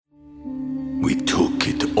We took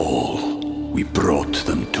it all. We brought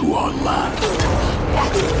them to our land.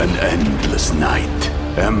 An endless night,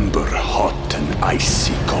 ember hot and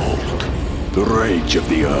icy cold. The rage of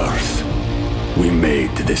the earth. We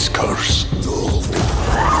made this curse.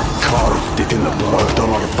 Carved it in the blood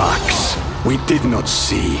on our backs. We did not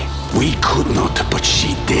see. We could not, but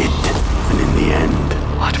she did. And in the end...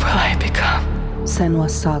 What will I become?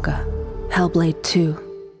 Senua's Saga. Hellblade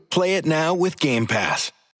 2. Play it now with Game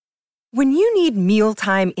Pass. When you need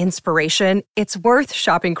mealtime inspiration, it's worth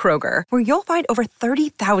shopping Kroger, where you'll find over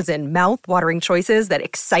 30,000 mouth-watering choices that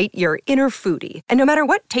excite your inner foodie. And no matter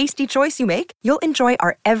what tasty choice you make, you'll enjoy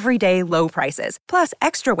our everyday low prices, plus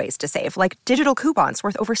extra ways to save, like digital coupons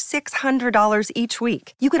worth over $600 each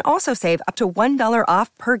week. You can also save up to $1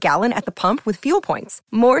 off per gallon at the pump with fuel points.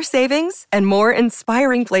 More savings and more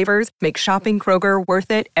inspiring flavors make shopping Kroger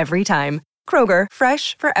worth it every time. Kroger,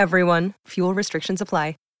 fresh for everyone. Fuel restrictions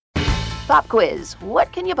apply. Pop quiz.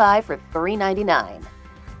 What can you buy for $3.99?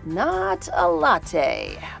 Not a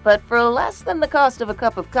latte, but for less than the cost of a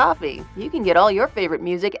cup of coffee, you can get all your favorite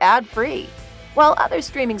music ad-free. While other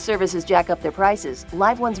streaming services jack up their prices,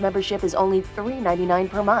 Live One's membership is only $3.99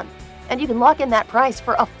 per month, and you can lock in that price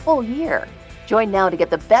for a full year. Join now to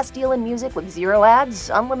get the best deal in music with 0 ads,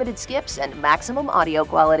 unlimited skips, and maximum audio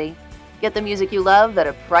quality. Get the music you love at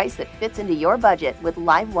a price that fits into your budget with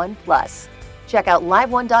Live One Plus. Check out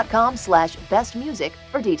liveone.com/bestmusic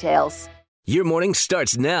for details. Your morning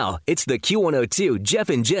starts now. It's the Q102 Jeff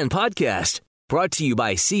and Jen podcast, brought to you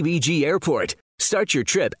by CBG Airport. Start your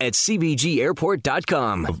trip at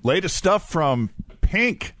CBGAirport.com. The latest stuff from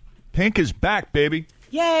Pink. Pink is back, baby.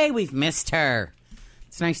 Yay, we've missed her.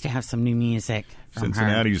 It's nice to have some new music from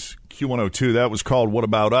Cincinnati's Q102. That was called What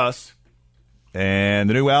About Us? And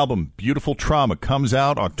the new album, Beautiful Trauma, comes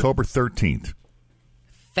out October 13th.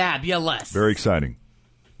 Fabulous. Very exciting.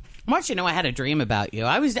 I want you to know I had a dream about you.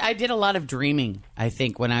 I did a lot of dreaming, I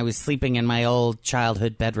think, when I was sleeping in my old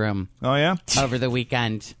childhood bedroom. Oh, yeah? Over the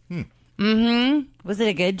weekend. Was it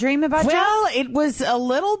a good dream about Jeff? Well, it was a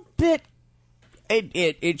little bit...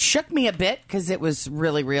 It shook me a bit because it was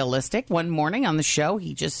really realistic. One morning on the show,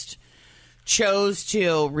 he just chose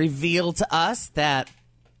to reveal to us that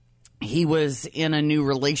he was in a new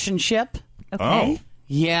relationship. Okay. Oh.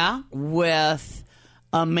 Yeah, with...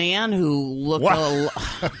 a man who looked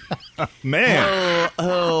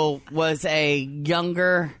who was a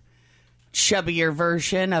younger, chubbier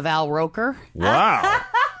version of Al Roker. Wow.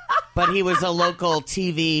 But he was a local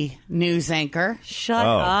TV news anchor. Shut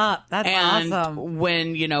up. That's and awesome.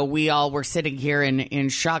 when, we all were sitting here in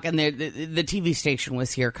shock, and the TV station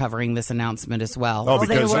was here covering this announcement as well. Oh,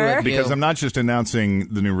 they were? because I'm not just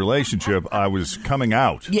announcing the new relationship, I was coming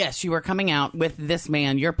out. Yes, you were coming out with this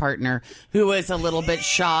man, your partner, who was a little bit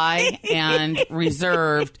shy and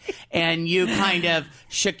reserved, and you kind of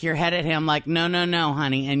shook your head at him like, no,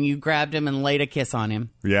 honey, and you grabbed him and laid a kiss on him.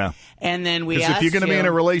 Yeah. And then we asked Because if you're going to be in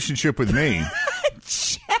a relationship with me...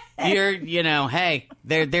 You're, hey,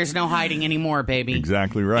 there's no hiding anymore, baby.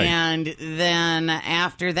 Exactly right. And then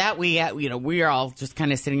after that, we are all just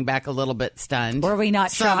kind of sitting back a little bit stunned. Were we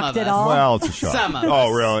not shocked at all? Well, it's a shock. Some of us.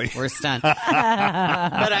 Oh, really? We're stunned.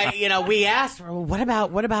 But we asked, what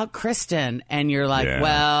about Kristen? And you're like,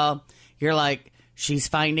 she's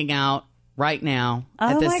finding out right now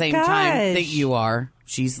at the same time that you are.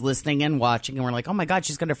 She's listening and watching, and we're like, oh my God,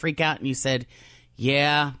 she's going to freak out. And you said,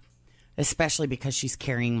 yeah. Especially because she's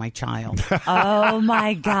carrying my child. Oh,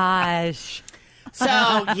 my gosh. So,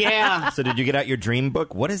 yeah. So did you get out your dream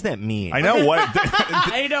book? What does that mean? I know. What?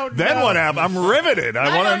 I don't know. Then what happened? I'm riveted. I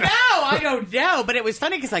don't know. But it was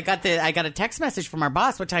funny because I got a text message from our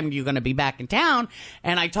boss. What time are you going to be back in town?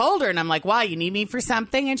 And I told her, and I'm like, why? You need me for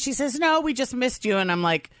something? And she says, no, we just missed you. And I'm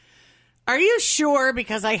like, are you sure?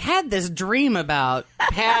 Because I had this dream about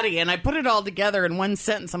Patty, and I put it all together in one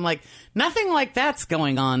sentence. I'm like, nothing like that's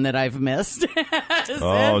going on that I've missed.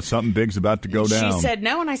 Something big's about to go down. She said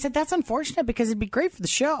no, and I said, that's unfortunate because it'd be great for the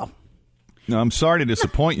show. No, I'm sorry to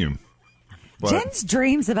disappoint you. But... Jen's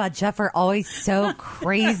dreams about Jeff are always so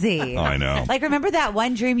crazy. I know. Like, remember that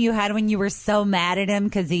one dream you had when you were so mad at him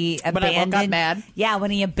because he abandoned... When I got mad? Yeah,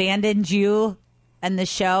 when he abandoned you and the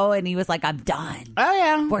show, and he was like, I'm done. Oh,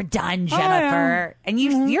 yeah. We're done, Jennifer. And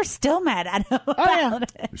you're still mad at him about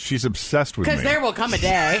it. She's obsessed with me. Because there will come a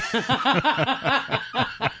day.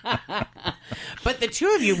 But the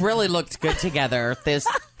two of you really looked good together, this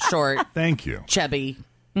short, thank you, chubby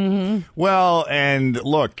Mm-hmm. Well, and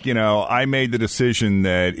look, I made the decision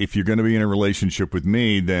that if you're going to be in a relationship with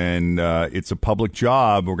me, then it's a public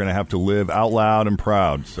job. We're going to have to live out loud and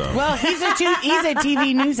proud. So, well, he's a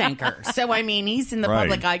TV news anchor, so I mean, he's in the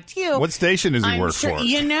public eye too. What station does he work for?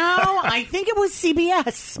 I think it was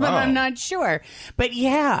CBS, but I'm not sure. But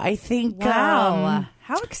yeah, I think. Wow,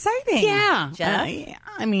 how exciting! Yeah, Jeff.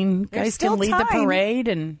 I mean, guys can lead the parade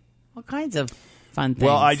and all kinds of fun things.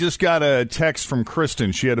 Well, I just got a text from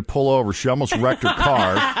Kristen. She had to pull over. She almost wrecked her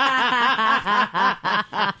car.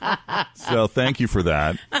 So thank you for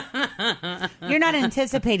that. You're not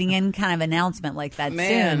anticipating any kind of announcement like that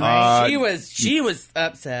Man, soon, right? She was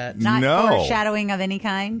upset. Not No. foreshadowing of any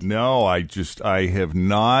kind? No, I have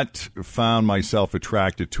not found myself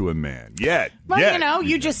attracted to a man yet. Well, Yet.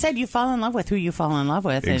 you just said you fall in love with who you fall in love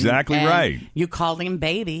with. Exactly and right. You called him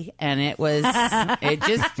baby, and it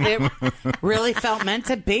it really felt meant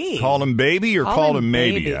to be. Called him baby or called him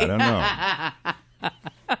maybe? baby. I don't know.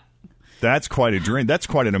 That's quite a dream. That's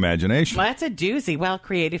quite an imagination. Well, that's a doozy. Well,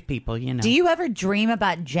 creative people, Do you ever dream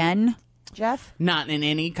about Jen, Jeff? Not in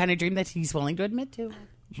any kind of dream that he's willing to admit to.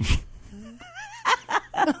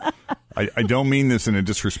 I don't mean this in a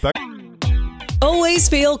disrespect. Always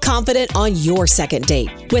feel confident on your second date.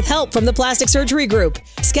 With help from the Plastic Surgery Group.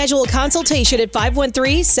 Schedule a consultation at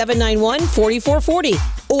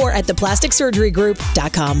 513-791-4440 or at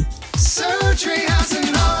theplasticsurgerygroup.com. Surgery has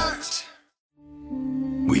an art.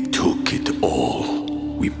 We took it all.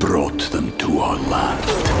 We brought them to our land.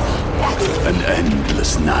 An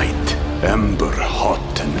endless night, ember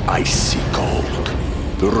hot and icy cold.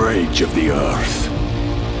 The rage of the earth.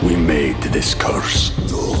 We made this curse.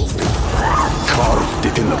 Carved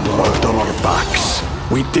it in the blood on our backs.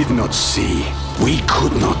 We did not see. We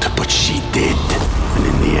could not, but she did. And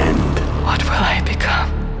in the end, What will I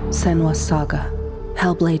become? Senua's Saga.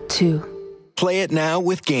 Hellblade 2. Play it now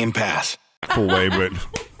with Game Pass. Full way, but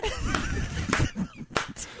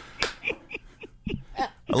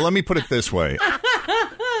let me put it this way. I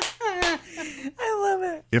love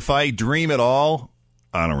it. If I dream at all,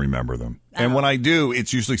 I don't remember them. And when I do,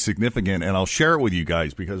 it's usually significant, and I'll share it with you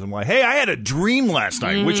guys because I'm like, hey, I had a dream last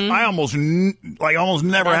night, which I almost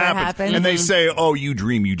never happens. And they say, oh, you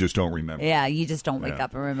dream, you just don't remember. Yeah, you just don't wake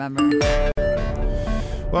up and remember.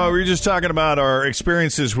 Well, we were just talking about our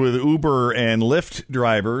experiences with Uber and Lyft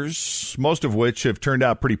drivers, most of which have turned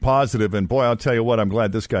out pretty positive. And boy, I'll tell you what, I'm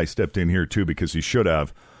glad this guy stepped in here, too, because he should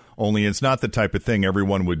have. Only it's not the type of thing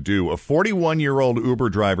everyone would do. A 41-year-old Uber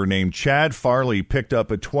driver named Chad Farley picked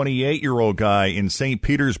up a 28-year-old guy in St.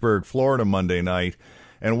 Petersburg, Florida, Monday night.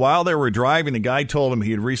 And while they were driving, the guy told him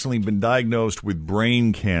he had recently been diagnosed with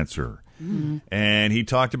brain cancer. Mm-hmm. And he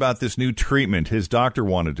talked about this new treatment his doctor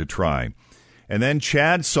wanted to try. And then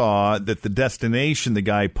Chad saw that the destination the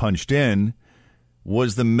guy punched in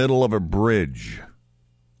was the middle of a bridge,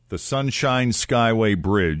 the Sunshine Skyway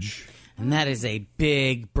Bridge. And that is a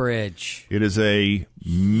big bridge. It is a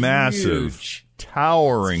massive,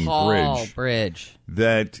 towering bridge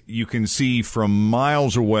that you can see from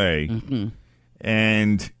miles away. Mm-hmm.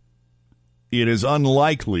 And it is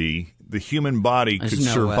unlikely the human body could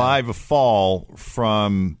survive a fall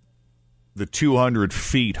from the 200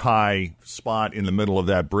 feet high spot in the middle of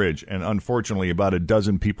that bridge. And unfortunately, about a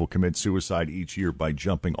dozen people commit suicide each year by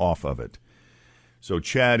jumping off of it. So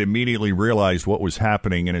Chad immediately realized what was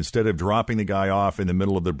happening, and instead of dropping the guy off in the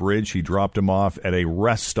middle of the bridge, he dropped him off at a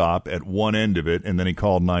rest stop at one end of it, and then he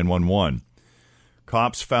called 911.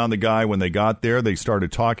 Cops found the guy when they got there. They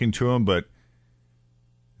started talking to him, but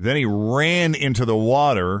then he ran into the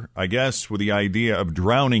water, I guess with the idea of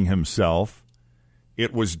drowning himself.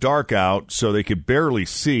 It was dark out, so they could barely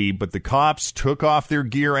see, but the cops took off their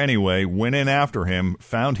gear anyway, went in after him,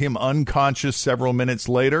 found him unconscious several minutes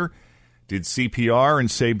later, did CPR, and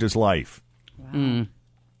saved his life. Wow.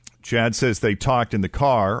 Chad says they talked in the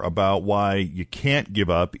car about why you can't give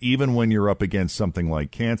up, even when you're up against something like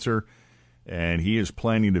cancer, and he is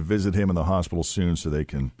planning to visit him in the hospital soon so they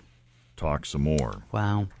can talk some more.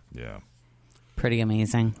 Wow. Yeah. Pretty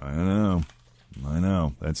amazing. I know.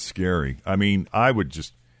 That's scary. I mean, I would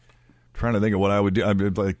just trying to think of what I would do. I'd be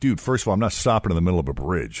like, dude, first of all, I'm not stopping in the middle of a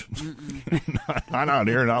bridge. Not out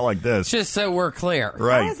here, not like this. Just so we're clear.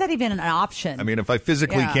 Right. How is that even an option? I mean, if I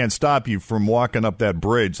physically can't stop you from walking up that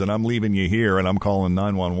bridge, then I'm leaving you here and I'm calling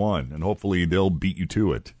 911, and hopefully they'll beat you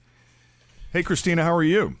to it. Hey, Christina, how are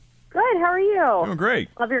you? Good. How are you? Doing great.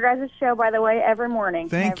 Love your guys' show, by the way, every morning.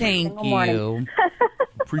 Thank you. Morning.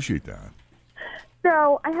 Appreciate that.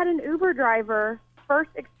 So I had an Uber driver,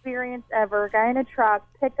 first experience ever, guy in a truck,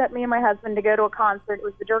 picked up me and my husband to go to a concert. It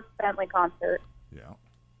was the Dierks Bentley concert. Yeah.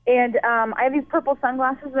 And I have these purple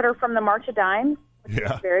sunglasses that are from the March of Dimes. which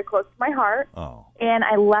is very close to my heart. Oh. And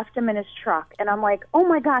I left him in his truck. And I'm like, oh,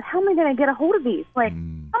 my God, how am I going to get a hold of these? Like, how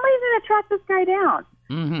am I going to track this guy down?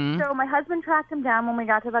 Mm-hmm. So my husband tracked him down when we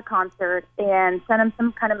got to the concert and sent him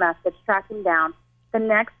some kind of message, tracked him down. The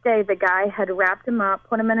next day, the guy had wrapped him up,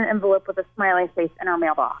 put him in an envelope with a smiley face in our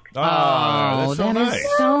mailbox. Oh, that's so nice.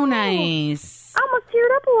 Is so nice. I almost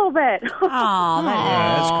teared up a little bit. Oh,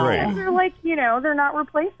 that's great. They're like, they're not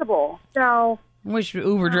replaceable. So I wish the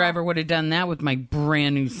Uber driver would have done that with my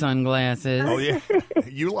brand new sunglasses. Oh, yeah.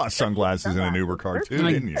 You lost sunglasses in an Uber car, too,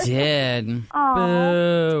 didn't you? I did.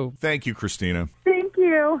 Boo. Thank you, Christina. Thank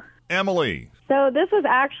you. Emily. So this was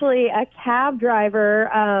actually a cab driver.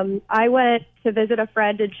 I went to visit a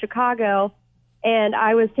friend in Chicago, and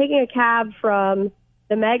I was taking a cab from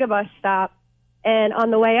the Megabus stop. And on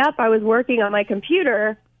the way up, I was working on my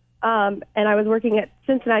computer, and I was working at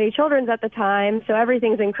Cincinnati Children's at the time, so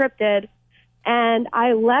everything's encrypted. And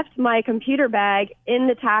I left my computer bag in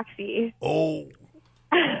the taxi. Oh.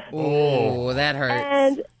 Oh, that hurts.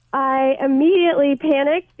 And I immediately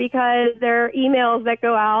panicked because there are emails that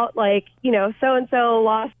go out like, so-and-so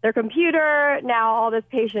lost their computer. Now all this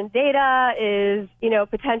patient data is,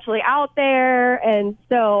 potentially out there. And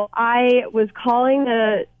so I was calling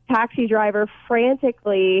the taxi driver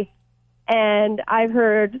frantically, and I've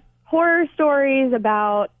heard horror stories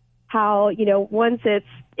about how, once it's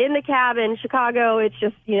in the cab in Chicago, it's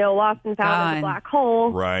just, lost and found in a black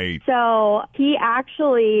hole. Right. So he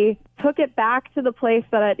actually took it back to the place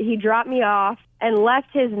that he dropped me off and left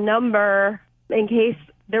his number in case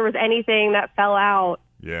there was anything that fell out.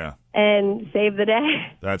 Yeah. And saved the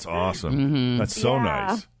day. That's awesome. Mm-hmm. That's so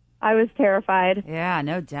nice. I was terrified. Yeah,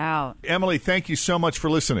 no doubt. Emily, thank you so much for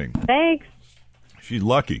listening. Thanks. She's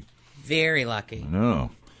lucky. Very lucky.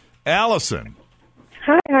 No. Allison.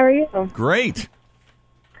 Hi, how are you? Great.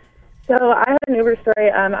 So I have an Uber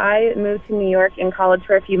story. I moved to New York in college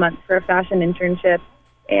for a few months for a fashion internship.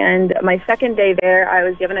 And my second day there, I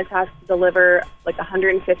was given a task to deliver like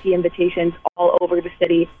 150 invitations all over the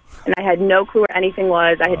city. And I had no clue where anything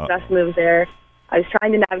was. I had just moved there. I was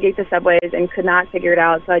trying to navigate the subways and could not figure it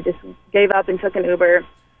out. So I just gave up and took an Uber.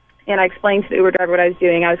 And I explained to the Uber driver what I was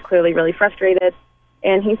doing. I was clearly really frustrated.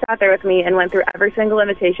 And he sat there with me and went through every single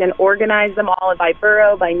invitation, organized them all by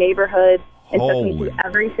borough, by neighborhood, and took me to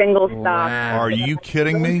every single stop. Wow. Are you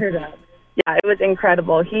kidding me? Yeah, it was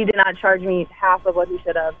incredible. He did not charge me half of what he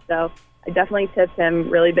should have, so I definitely tipped him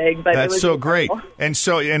really big. But that's it was so incredible. great.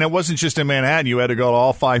 And it wasn't just in Manhattan. You had to go to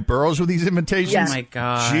all 5 boroughs with these invitations? Yeah. Oh, my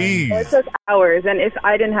God. Jeez. It took hours, and if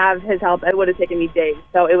I didn't have his help, it would have taken me days.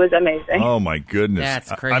 So it was amazing. Oh, my goodness.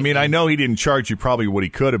 That's crazy. I mean, I know he didn't charge you probably what he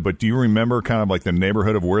could have, but do you remember kind of like the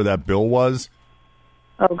neighborhood of where that bill was?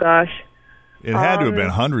 Oh, gosh. It had to have been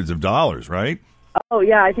hundreds of dollars, right? Oh,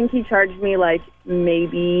 yeah. I think he charged me like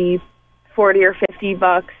maybe $40 or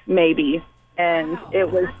 $50, maybe. And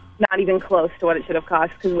it was not even close to what it should have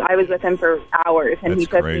cost because I was with him for hours, and he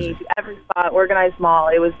took me to every spot, organized mall.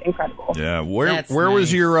 It was incredible. Yeah. Where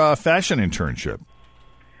was your fashion internship?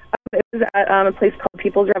 It was at a place called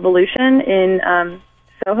People's Revolution in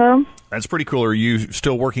Soho. That's pretty cool. Are you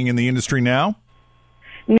still working in the industry now?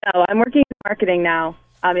 No, I'm working in marketing now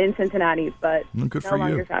in Cincinnati, but good no for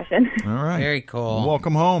longer you. fashion. All right. Very cool.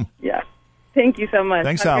 Welcome home. Yeah. Thank you so much.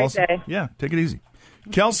 Thanks, Have a great Allison. day. Yeah, take it easy.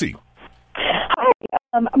 Kelsey. Hi.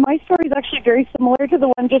 My story is actually very similar to the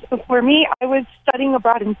one just before me. I was studying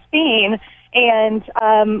abroad in Spain and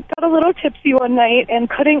got a little tipsy one night and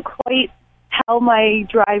couldn't quite tell my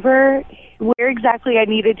driver where exactly I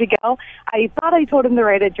needed to go. I thought I told him the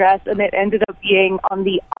right address, and it ended up being on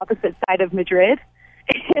the opposite side of Madrid.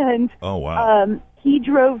 And oh, wow. He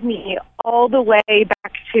drove me all the way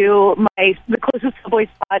back to the closest subway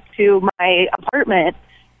spot to my apartment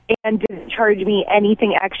and didn't charge me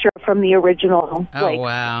anything extra from the original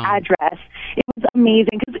address. It was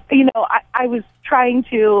amazing because, I was trying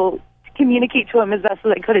to communicate to him as best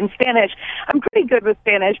as I could in Spanish. I'm pretty good with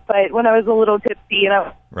Spanish, but when I was a little tipsy,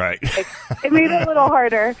 right, it made it a little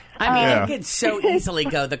harder. I mean, it could so easily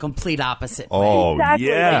go the complete opposite way. Oh, exactly.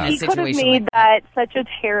 yeah. He could have made that such a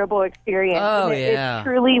terrible experience. Oh, and yeah. It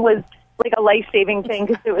truly was like a life-saving thing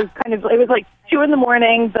because it was like 2 a.m.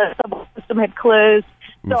 The subway system had closed.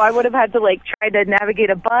 So I would have had to try to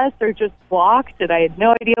navigate a bus or just walked, and I had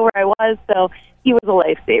no idea where I was. So he was a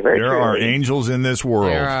lifesaver. There are angels in this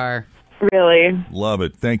world. There are. Really. Love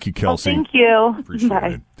it. Thank you, Kelsey. Oh, thank you. Appreciate Bye.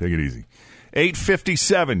 it. Take it easy.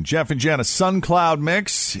 8:57, Jeff and Jen, a sun cloud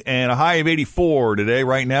mix and a high of 84 today.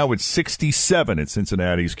 Right now it's 67 at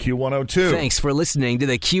Cincinnati's Q102. Thanks for listening to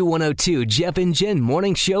the Q102 Jeff and Jen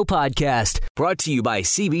Morning Show podcast, brought to you by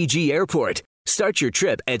CBG Airport. Start your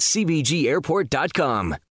trip at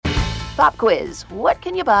CBGAirport.com. Pop quiz. What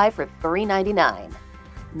can you buy for $3.99?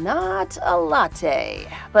 Not a latte,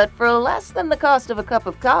 but for less than the cost of a cup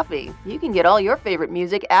of coffee, you can get all your favorite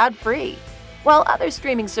music ad-free. While other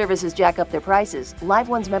streaming services jack up their prices, Live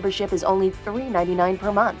One's membership is only $3.99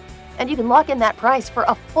 per month, and you can lock in that price for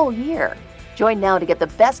a full year. Join now to get the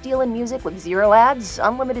best deal in music with 0 ads,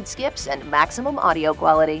 unlimited skips, and maximum audio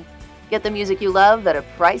quality. Get the music you love at a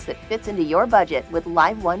price that fits into your budget with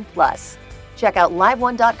Live One Plus. Check out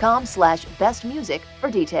liveone.com/bestmusic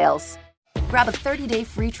for details. Grab a 30-day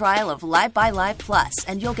free trial of Live by Live Plus,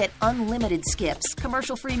 and you'll get unlimited skips,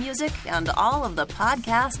 commercial-free music, and all of the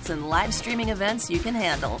podcasts and live streaming events you can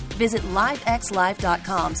handle. Visit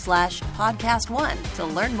livexlive.com/podcast1 to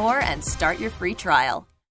learn more and start your free trial.